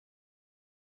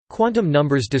Quantum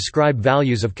numbers describe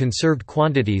values of conserved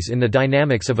quantities in the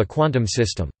dynamics of a quantum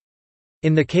system.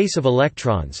 In the case of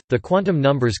electrons, the quantum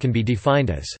numbers can be defined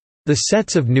as the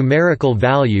sets of numerical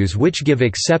values which give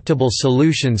acceptable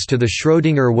solutions to the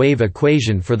Schrödinger wave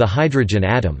equation for the hydrogen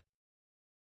atom.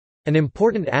 An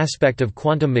important aspect of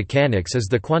quantum mechanics is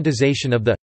the quantization of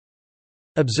the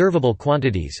observable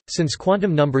quantities, since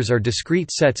quantum numbers are discrete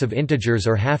sets of integers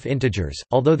or half-integers,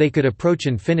 although they could approach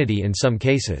infinity in some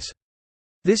cases.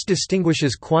 This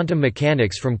distinguishes quantum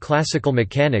mechanics from classical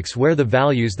mechanics where the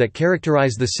values that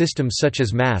characterize the system such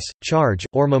as mass, charge,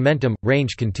 or momentum,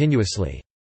 range continuously.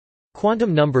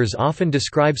 Quantum numbers often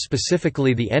describe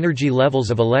specifically the energy levels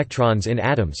of electrons in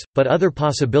atoms, but other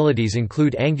possibilities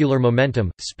include angular momentum,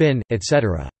 spin,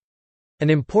 etc. An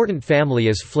important family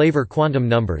is flavor quantum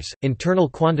numbers, internal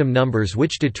quantum numbers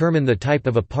which determine the type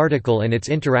of a particle and its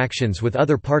interactions with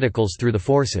other particles through the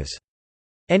forces.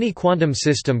 Any quantum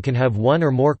system can have one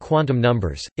or more quantum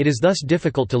numbers, it is thus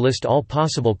difficult to list all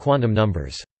possible quantum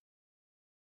numbers.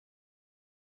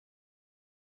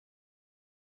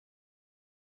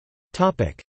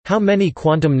 How many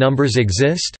quantum numbers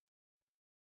exist?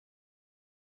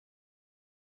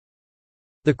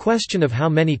 The question of how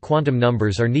many quantum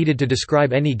numbers are needed to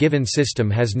describe any given system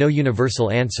has no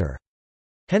universal answer.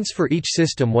 Hence for each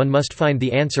system one must find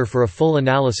the answer for a full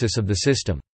analysis of the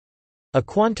system. A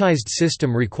quantized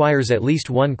system requires at least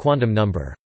one quantum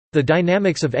number. The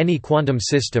dynamics of any quantum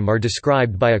system are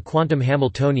described by a quantum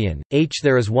Hamiltonian, h.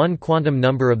 There is one quantum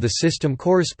number of the system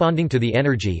corresponding to the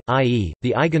energy, i.e.,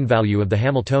 the eigenvalue of the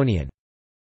Hamiltonian.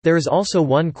 There is also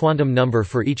one quantum number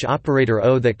for each operator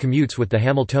O that commutes with the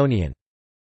Hamiltonian.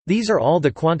 These are all the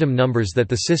quantum numbers that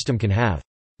the system can have.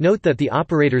 Note that the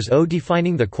operators O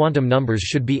defining the quantum numbers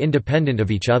should be independent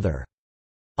of each other.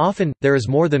 Often, there is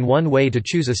more than one way to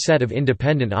choose a set of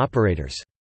independent operators.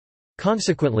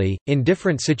 Consequently, in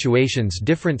different situations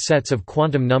different sets of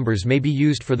quantum numbers may be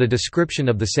used for the description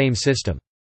of the same system.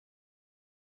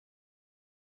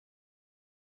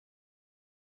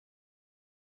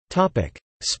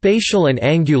 Spatial and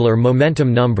angular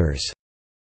momentum numbers.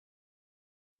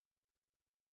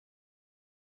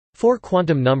 4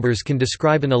 quantum numbers can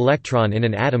describe an electron in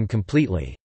an atom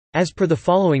completely. As per the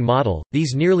following model,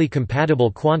 these nearly compatible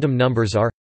quantum numbers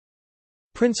are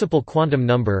principal quantum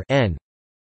number n,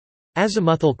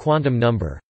 azimuthal quantum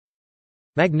number,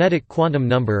 magnetic quantum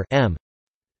number m,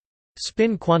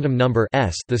 spin quantum number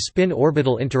s. The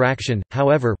spin-orbital interaction,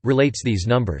 however, relates these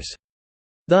numbers.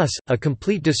 Thus, a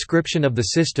complete description of the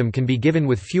system can be given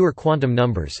with fewer quantum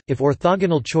numbers, if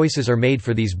orthogonal choices are made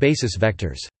for these basis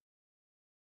vectors.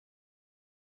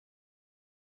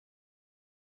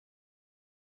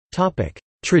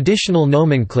 Traditional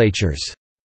nomenclatures.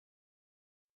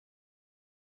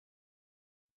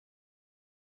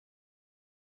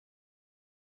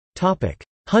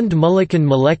 Hund-Mulliken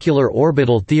molecular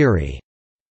orbital theory.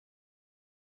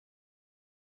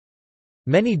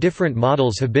 Many different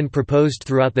models have been proposed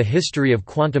throughout the history of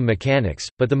quantum mechanics,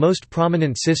 but the most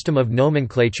prominent system of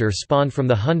nomenclature spawned from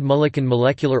the Hund-Mulliken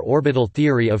molecular orbital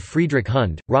theory of Friedrich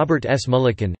Hund, Robert S.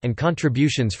 Mulliken, and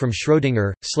contributions from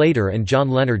Schrödinger, Slater and John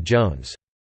Leonard Jones.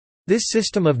 This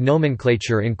system of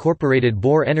nomenclature incorporated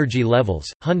Bohr energy levels,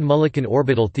 Hund-Mulliken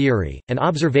orbital theory, and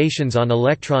observations on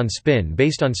electron spin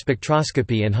based on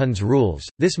spectroscopy and Hund's rules.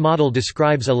 This model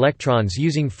describes electrons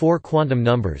using 4 quantum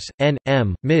numbers, n,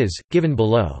 m, ms, given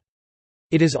below.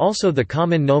 It is also the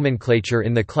common nomenclature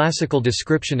in the classical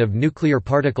description of nuclear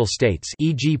particle states,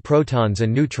 e.g. protons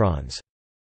and neutrons.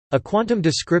 A quantum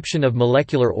description of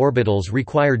molecular orbitals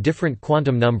require different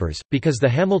quantum numbers, because the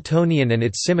Hamiltonian and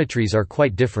its symmetries are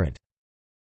quite different.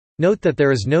 Note that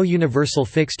there is no universal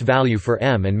fixed value for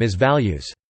m and ms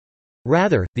values.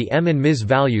 Rather, the m and ms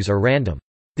values are random.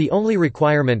 The only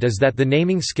requirement is that the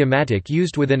naming schematic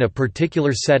used within a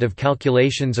particular set of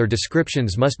calculations or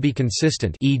descriptions must be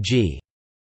consistent, e.g.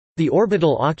 the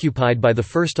orbital occupied by the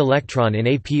first electron in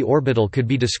a p orbital could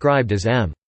be described as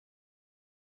m.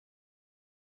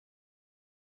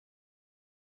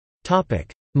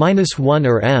 -1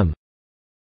 or m,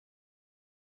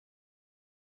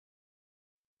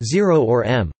 0 or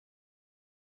m.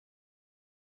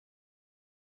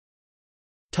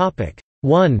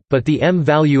 1, but the m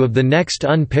value of the next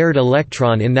unpaired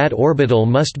electron in that orbital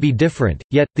must be different,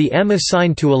 yet, the m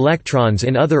assigned to electrons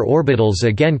in other orbitals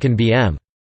again can be m.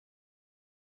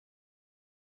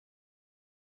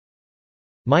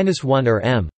 -1 or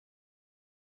m.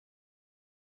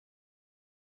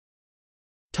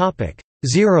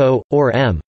 0, or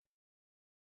m.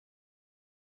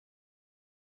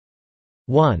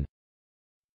 1.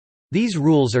 These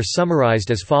rules are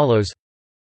summarized as follows.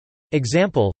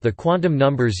 Example, the quantum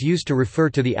numbers used to refer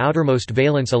to the outermost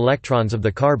valence electrons of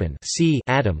the carbon C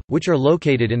atom, which are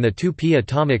located in the 2p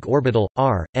atomic orbital,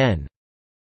 r, n.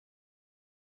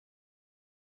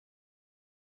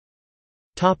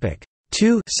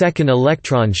 2 second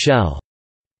electron shell.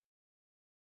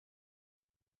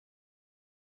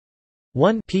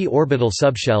 1 p orbital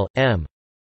subshell, m.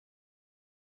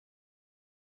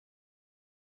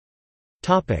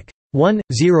 1,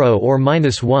 0 or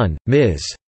 -1, ms.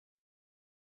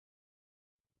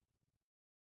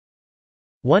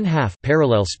 1/2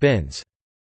 parallel spins.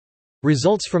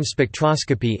 Results from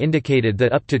spectroscopy indicated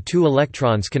that up to 2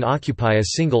 electrons can occupy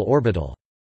a single orbital.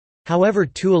 However,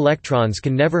 2 electrons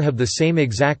can never have the same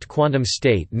exact quantum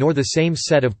state nor the same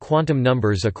set of quantum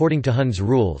numbers according to Hund's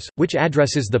rules, which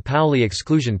addresses the Pauli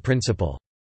exclusion principle.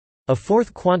 A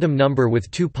fourth quantum number with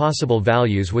 2 possible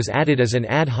values was added as an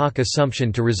ad hoc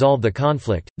assumption to resolve the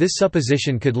conflict. This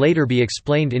supposition could later be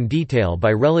explained in detail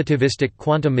by relativistic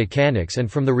quantum mechanics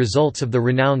and from the results of the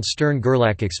renowned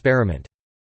Stern-Gerlach experiment.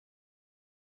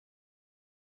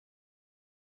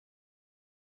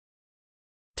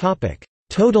 Topic: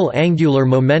 Total angular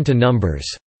momenta numbers.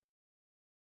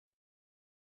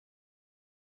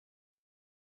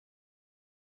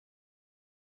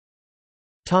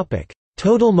 Topic: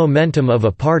 Total momentum of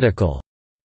a particle.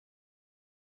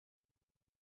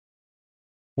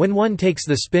 When one takes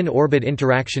the spin-orbit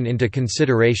interaction into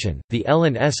consideration, the L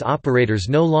and S operators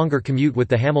no longer commute with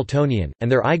the Hamiltonian,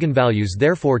 and their eigenvalues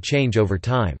therefore change over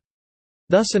time.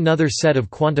 Thus another set of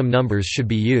quantum numbers should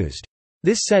be used.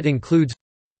 This set includes,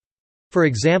 for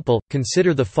example,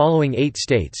 consider the following 8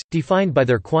 states, defined by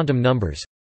their quantum numbers.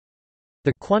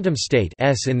 The quantum state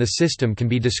S in the system can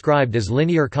be described as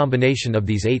linear combination of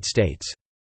these 8 states.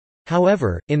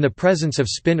 However, in the presence of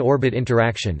spin-orbit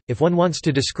interaction, if one wants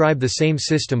to describe the same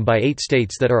system by 8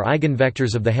 states that are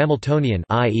eigenvectors of the Hamiltonian,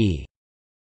 i.e.,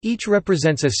 each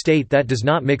represents a state that does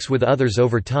not mix with others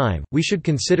over time, we should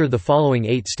consider the following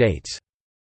 8 states.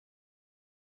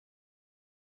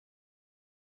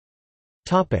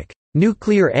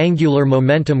 Nuclear angular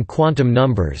momentum quantum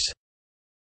numbers.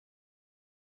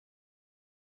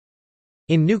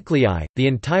 In nuclei, the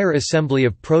entire assembly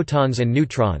of protons and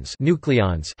neutrons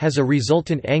nucleons has a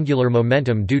resultant angular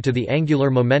momentum due to the angular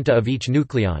momenta of each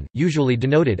nucleon, usually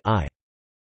denoted I.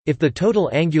 If the total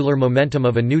angular momentum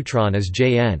of a neutron is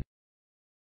Jn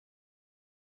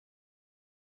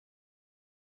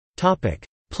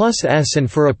plus s and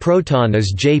for a proton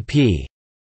is Jp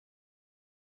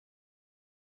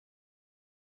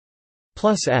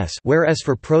plus s, where s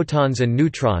for protons and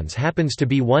neutrons happens to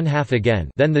be 1/2 again,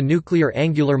 then the nuclear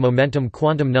angular momentum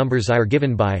quantum numbers I are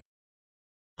given by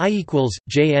I equals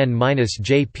Jn minus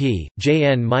Jp,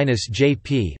 Jn minus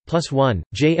Jp plus 1,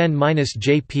 Jn minus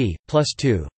Jp plus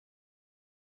 2.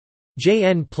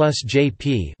 Jn plus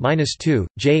Jp minus 2,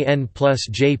 Jn plus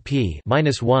Jp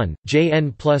minus 1,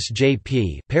 Jn plus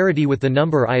Jp. Parity with the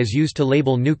number I is used to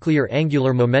label nuclear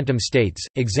angular momentum states.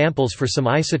 Examples for some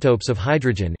isotopes of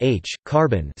hydrogen H,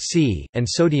 carbon C, and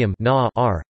sodium Na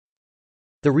are.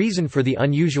 The reason for the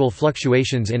unusual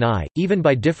fluctuations in I, even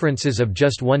by differences of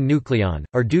just one nucleon,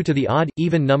 are due to the odd,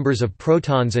 even numbers of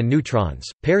protons and neutrons.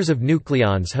 Pairs of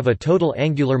nucleons have a total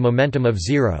angular momentum of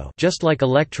 0, just like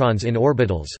electrons in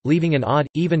orbitals, leaving an odd,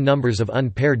 even numbers of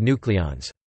unpaired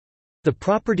nucleons. The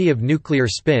property of nuclear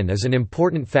spin is an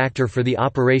important factor for the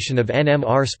operation of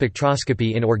NMR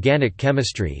spectroscopy in organic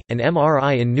chemistry, and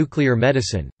MRI in nuclear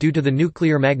medicine, due to the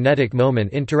nuclear magnetic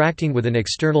moment interacting with an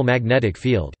external magnetic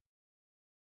field.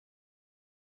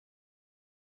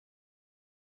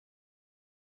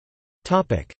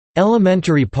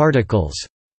 Elementary particles.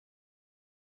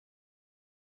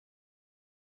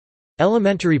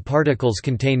 Elementary particles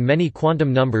contain many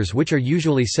quantum numbers which are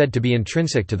usually said to be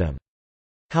intrinsic to them.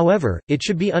 However, it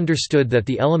should be understood that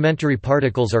the elementary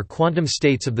particles are quantum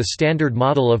states of the Standard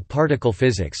Model of particle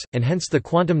physics, and hence the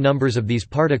quantum numbers of these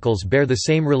particles bear the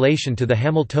same relation to the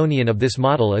Hamiltonian of this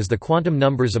model as the quantum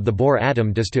numbers of the Bohr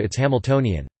atom does to its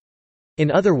Hamiltonian.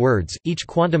 In other words, each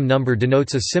quantum number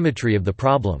denotes a symmetry of the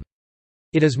problem.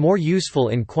 It is more useful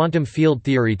in quantum field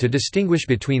theory to distinguish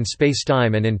between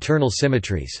spacetime and internal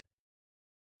symmetries.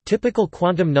 Typical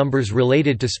quantum numbers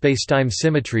related to spacetime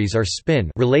symmetries are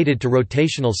spin related to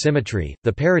rotational symmetry,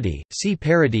 the parity, C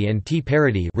parity and T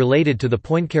parity related to the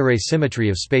Poincaré symmetry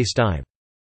of spacetime.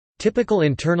 Typical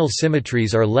internal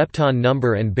symmetries are lepton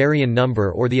number and baryon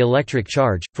number or the electric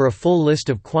charge. For a full list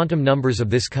of quantum numbers of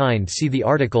this kind, see the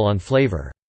article on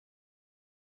flavor.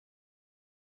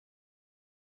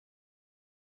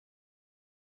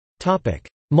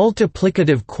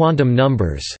 Multiplicative quantum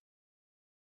numbers.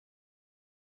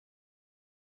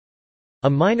 A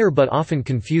minor but often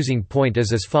confusing point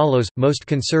is as follows: most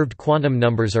conserved quantum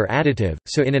numbers are additive,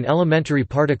 so in an elementary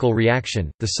particle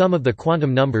reaction, the sum of the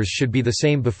quantum numbers should be the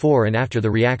same before and after the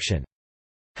reaction.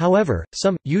 However,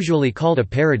 some, usually called a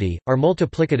parity, are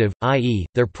multiplicative, i.e.,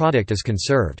 their product is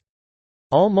conserved.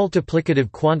 All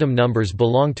multiplicative quantum numbers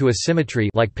belong to a symmetry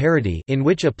like parity in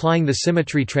which applying the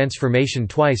symmetry transformation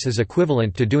twice is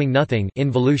equivalent to doing nothing,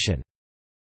 involution.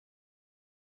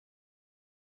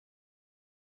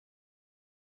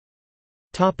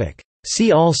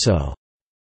 See also: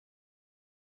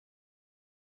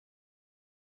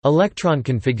 electron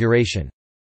configuration.